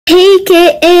Hey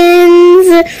kittens!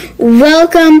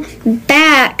 Welcome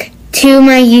back to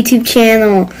my YouTube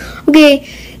channel. Okay,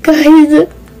 guys,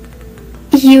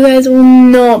 you guys will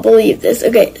not believe this.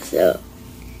 Okay, so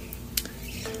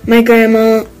my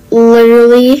grandma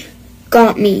literally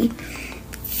got me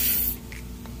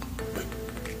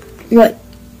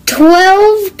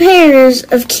 12 pairs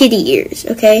of kitty ears,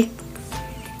 okay?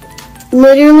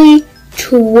 Literally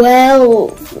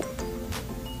 12.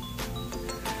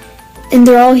 And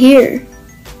they're all here.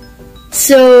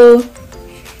 So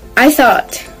I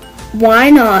thought, why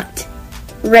not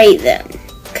rate them?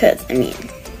 Because, I mean,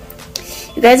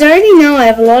 you guys already know I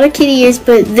have a lot of kitty ears,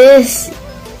 but this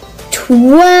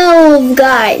 12,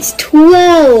 guys,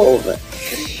 12.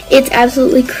 It's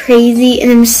absolutely crazy,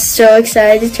 and I'm so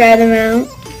excited to try them out.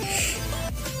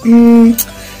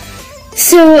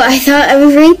 So I thought I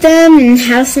would rate them and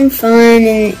have some fun.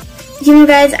 And you know,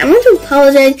 guys, I want to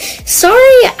apologize.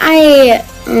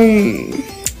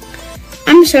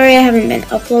 I'm sorry I haven't been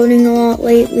uploading a lot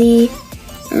lately.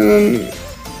 I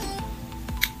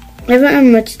haven't had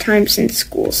much time since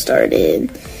school started.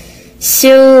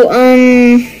 So,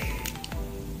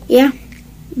 yeah.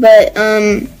 But,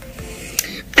 I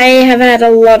have had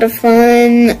a lot of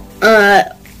fun,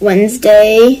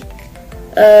 Wednesday,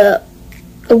 a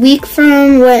week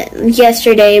from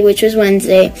yesterday, which was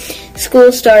Wednesday,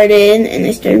 school started, and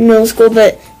I started middle school,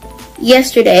 but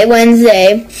yesterday,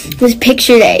 Wednesday, was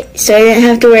picture day, so I didn't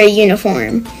have to wear a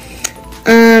uniform,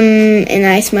 and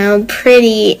I smiled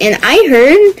pretty, and I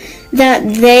heard that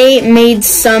they made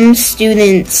some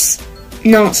students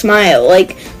not smile,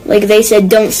 like they said,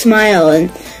 don't smile, and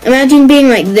imagine being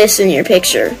like this in your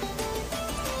picture.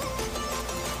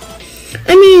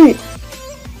 I mean,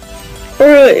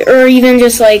 or even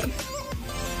just like,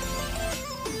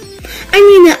 I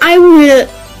mean, I would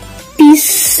be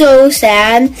so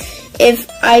sad if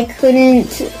I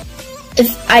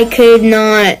could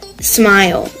not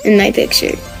smile in my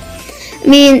picture. I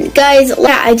mean, guys,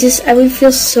 yeah, I would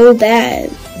feel so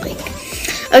bad. Like,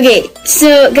 okay,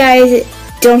 so guys,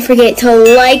 don't forget to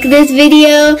like this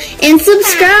video and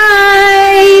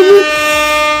subscribe,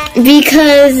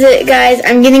 because guys,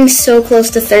 I'm getting so close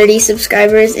to 30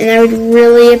 subscribers, and I would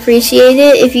really appreciate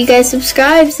it if you guys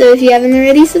subscribe. So if you haven't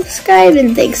already, subscribe,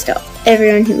 and thanks to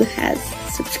everyone who has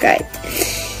subscribed.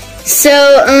 So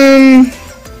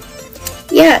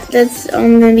yeah, that's all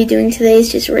I'm gonna be doing today, is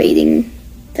just rating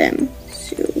them.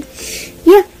 So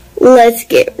yeah, let's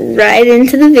get right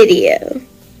into the video.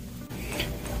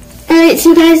 Alright,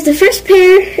 so guys, the first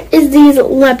pair is these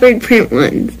leopard print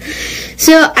ones.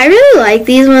 So I really like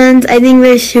these ones. I think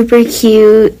they're super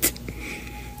cute.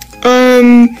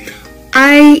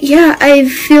 I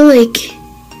feel like,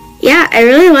 yeah, I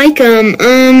really like them.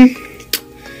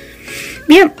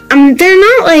 They're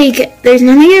not like, there's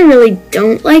nothing I really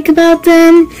don't like about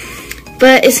them,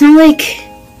 but it's not like,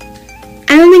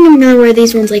 I don't think I'm gonna wear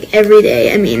these ones like every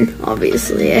day. I mean,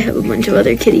 obviously I have a bunch of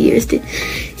other kitty ears to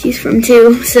choose from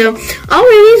too, so I'll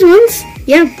wear these ones.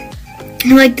 Yeah,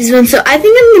 I like these ones. So I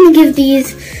think I'm gonna give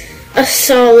these a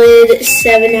solid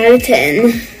 7 out of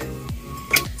 10.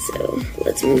 So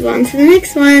let's move on to the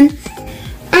next one.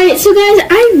 Alright, so guys,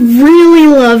 I really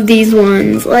love these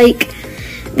ones. Like,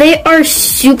 they are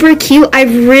super cute. I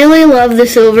really love the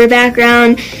silver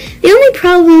background. The only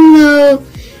problem though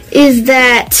is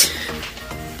that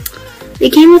they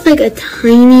came with like a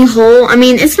tiny hole. I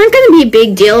mean, it's not gonna be a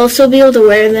big deal. I'll still be able to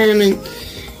wear them, and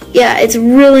yeah, it's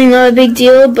really not a big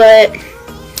deal, but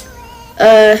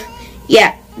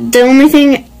yeah, the only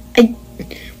thing I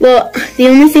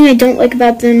don't like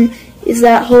about them is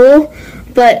that hole,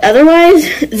 but otherwise,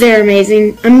 they're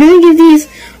amazing. I'm gonna give these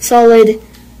solid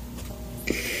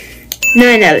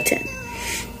 9 out of 10.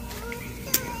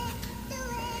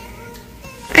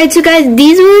 Alright, so guys,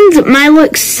 these ones might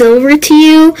look silver to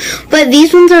you, but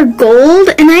these ones are gold,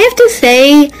 and I have to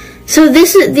say, so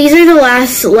these are the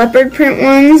last leopard print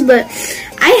ones, but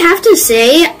I have to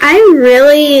say, I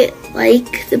really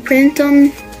like the print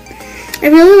on, I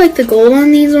really like the gold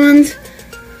on these ones.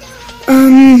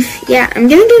 Yeah, I'm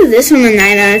gonna give this one a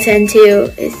 9 out of 10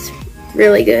 too. It's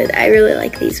really good. I really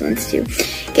like these ones too.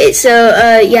 Okay,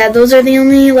 so, yeah, those are the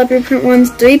only leopard print ones,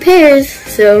 3 pairs,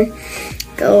 so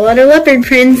got a lot of leopard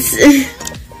prints.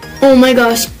 Oh my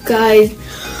gosh, guys,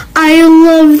 I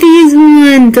love these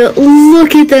ones.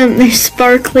 Look at them. They're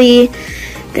sparkly.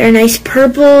 They're a nice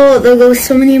purple. They'll go with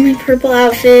so many of my purple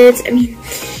outfits. I mean,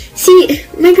 see,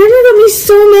 my grandma got me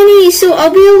so many, so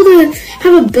I'll be able to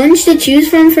have a bunch to choose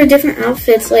from for different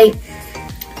outfits. Like,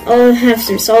 I'll have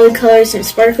some solid colors, some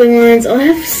sparkly ones. I'll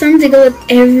have some to go with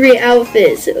every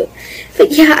outfit. So,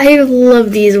 but yeah, I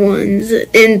love these ones.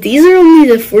 And these are only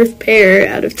the 4th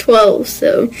pair out of 12.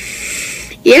 So,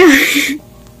 yeah.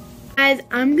 Guys,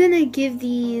 I'm going to give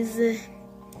these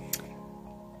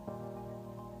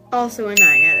also a 9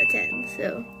 out of 10.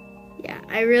 So, yeah,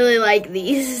 I really like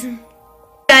these.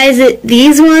 Guys,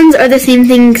 these ones are the same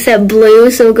thing except blue.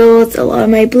 So, go with a lot of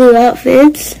my blue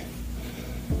outfits.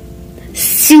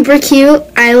 Super cute.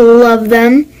 I love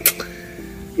them.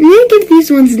 I'm going to give these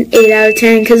ones an 8 out of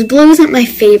 10 because blue isn't my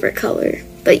favorite color.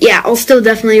 But yeah, I'll still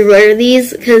definitely wear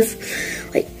these because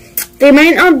like they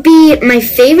might not be my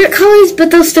favorite colors,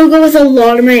 but they'll still go with a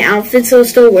lot of my outfits, so I'll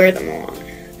still wear them a lot.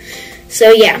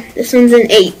 So yeah, this one's an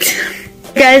 8.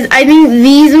 Guys, I think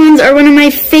these ones are one of my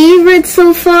favorites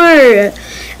so far.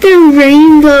 They're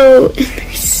rainbow.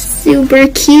 They're super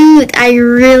cute. I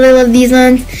really love these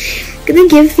ones. I'm gonna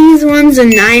give these ones a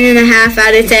 9.5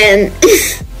 out of 10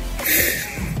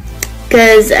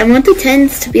 because I want the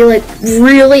 10s to be like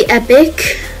really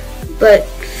epic, but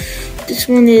this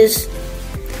one is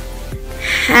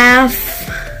half.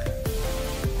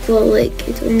 Well, like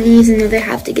it only needs another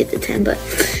half to get the 10, but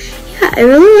yeah, I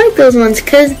really like those ones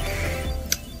because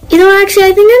you know, actually,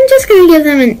 I think I'm just gonna give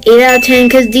them an 8 out of 10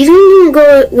 because these ones don't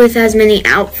go with as many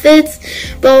outfits,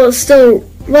 but still.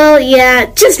 Well, yeah,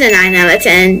 just a 9 out of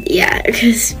 10, yeah,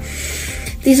 because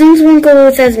these ones won't go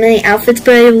with as many outfits,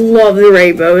 but I love the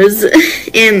rainbows,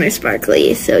 and they're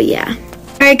sparkly, so yeah.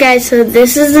 Alright guys, so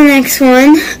this is the next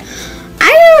one.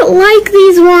 I don't like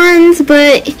these ones,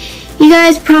 but you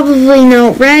guys probably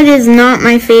know red is not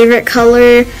my favorite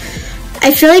color.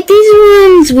 I feel like these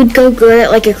ones would go good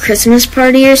at like a Christmas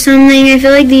party or something. I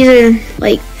feel like these are,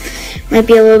 like, might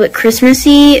be a little bit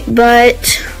Christmassy,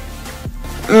 but,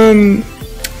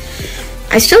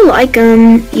 I still like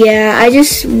them. Yeah, I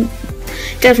just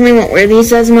definitely won't wear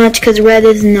these as much because red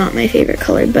is not my favorite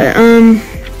color. But I'm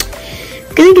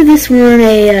gonna give this one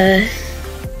a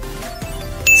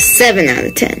 7 out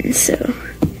of 10. So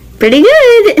pretty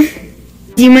good.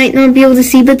 You might not be able to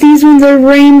see, but these ones are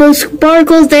rainbow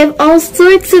sparkles. They have all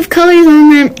sorts of colors on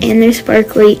them, and they're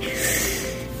sparkly.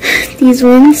 These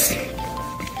ones.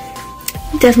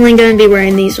 Definitely going to be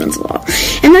wearing these ones a lot.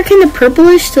 And they're kind of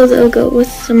purplish, so they'll go with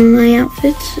some of my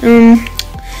outfits. I'm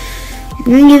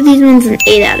going to give these ones an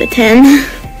 8 out of 10.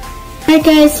 Alright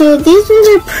guys, so these ones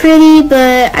are pretty,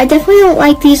 but I definitely don't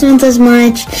like these ones as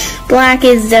much. Black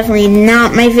is definitely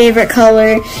not my favorite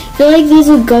color. I feel like these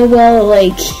would go well,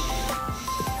 like,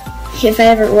 if I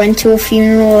ever went to a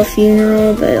funeral,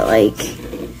 but I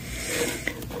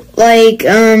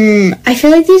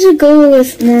feel like these would go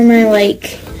with more of my,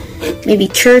 like, maybe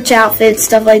church outfits,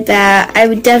 stuff like that. I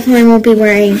would definitely won't be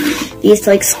wearing these to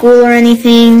like school or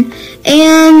anything.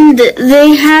 And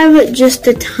they have just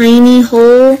a tiny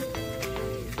hole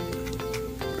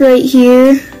right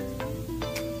here.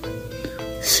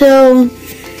 So, I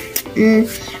think I'm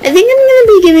going to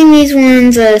be giving these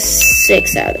ones a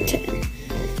 6 out of 10.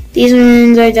 These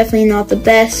ones are definitely not the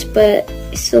best, but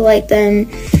I still like them.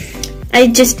 I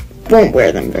just won't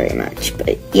wear them very much,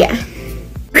 but yeah.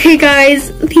 Okay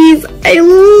guys, these, I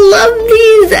love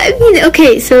these. I mean,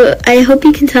 okay, so I hope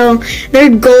you can tell they're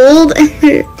gold and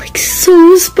they're like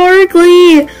so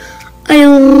sparkly. I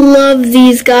love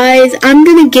these guys. I'm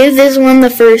gonna give this one the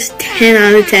first 10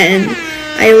 out of 10.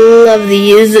 I love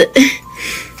these.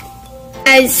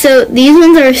 Guys, so these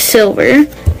ones are silver,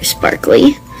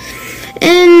 sparkly.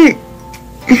 And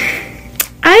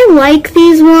I like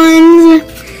these ones.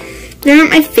 They're not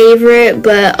my favorite,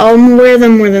 but I'll wear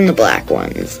them more than the black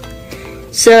ones.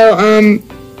 So, I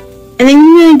think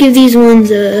I'm gonna give these ones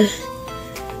a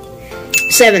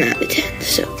 7 out of 10.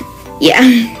 So, yeah.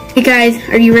 Hey guys,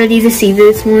 are you ready to see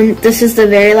this one? This is the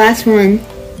very last one.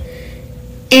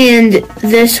 And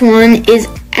this one is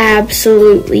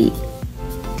absolutely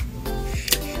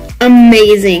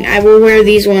amazing. I will wear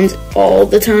these ones all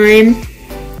the time.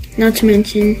 Not to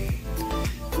mention,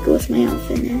 go with my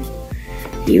outfit now.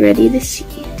 Are you ready to see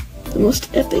the most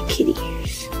epic kitty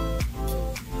ears?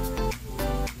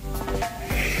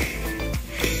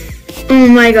 Oh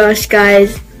my gosh,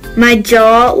 guys. My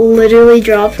jaw literally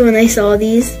dropped when I saw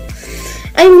these.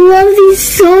 I love these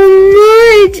so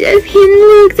much. I mean,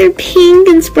 look, they're pink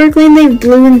and sparkly and they have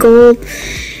blue and gold.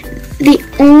 The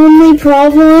only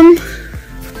problem,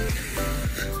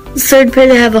 the third pair,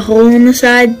 they have a hole on the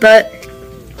side, but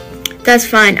that's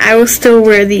fine. I will still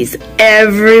wear these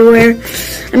everywhere.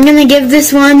 I'm gonna give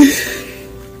this one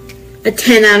a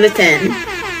 10 out of 10.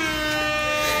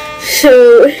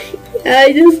 So,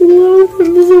 I just love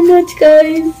them so much,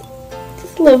 guys.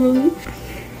 Just love them.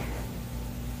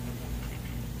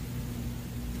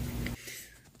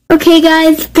 Okay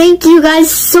guys, thank you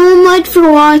guys so much for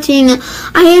watching.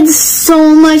 I had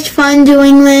so much fun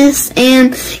doing this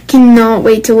and cannot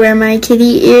wait to wear my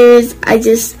kitty ears. I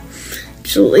just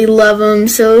absolutely love them.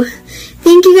 So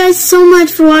thank you guys so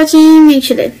much for watching. Make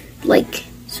sure to like,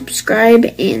 subscribe,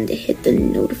 and hit the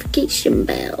notification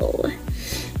bell.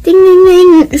 Ding ding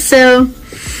ding. So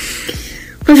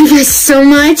love you guys so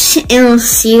much, and I'll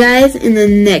see you guys in the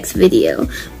next video.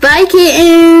 Bye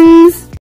kittens!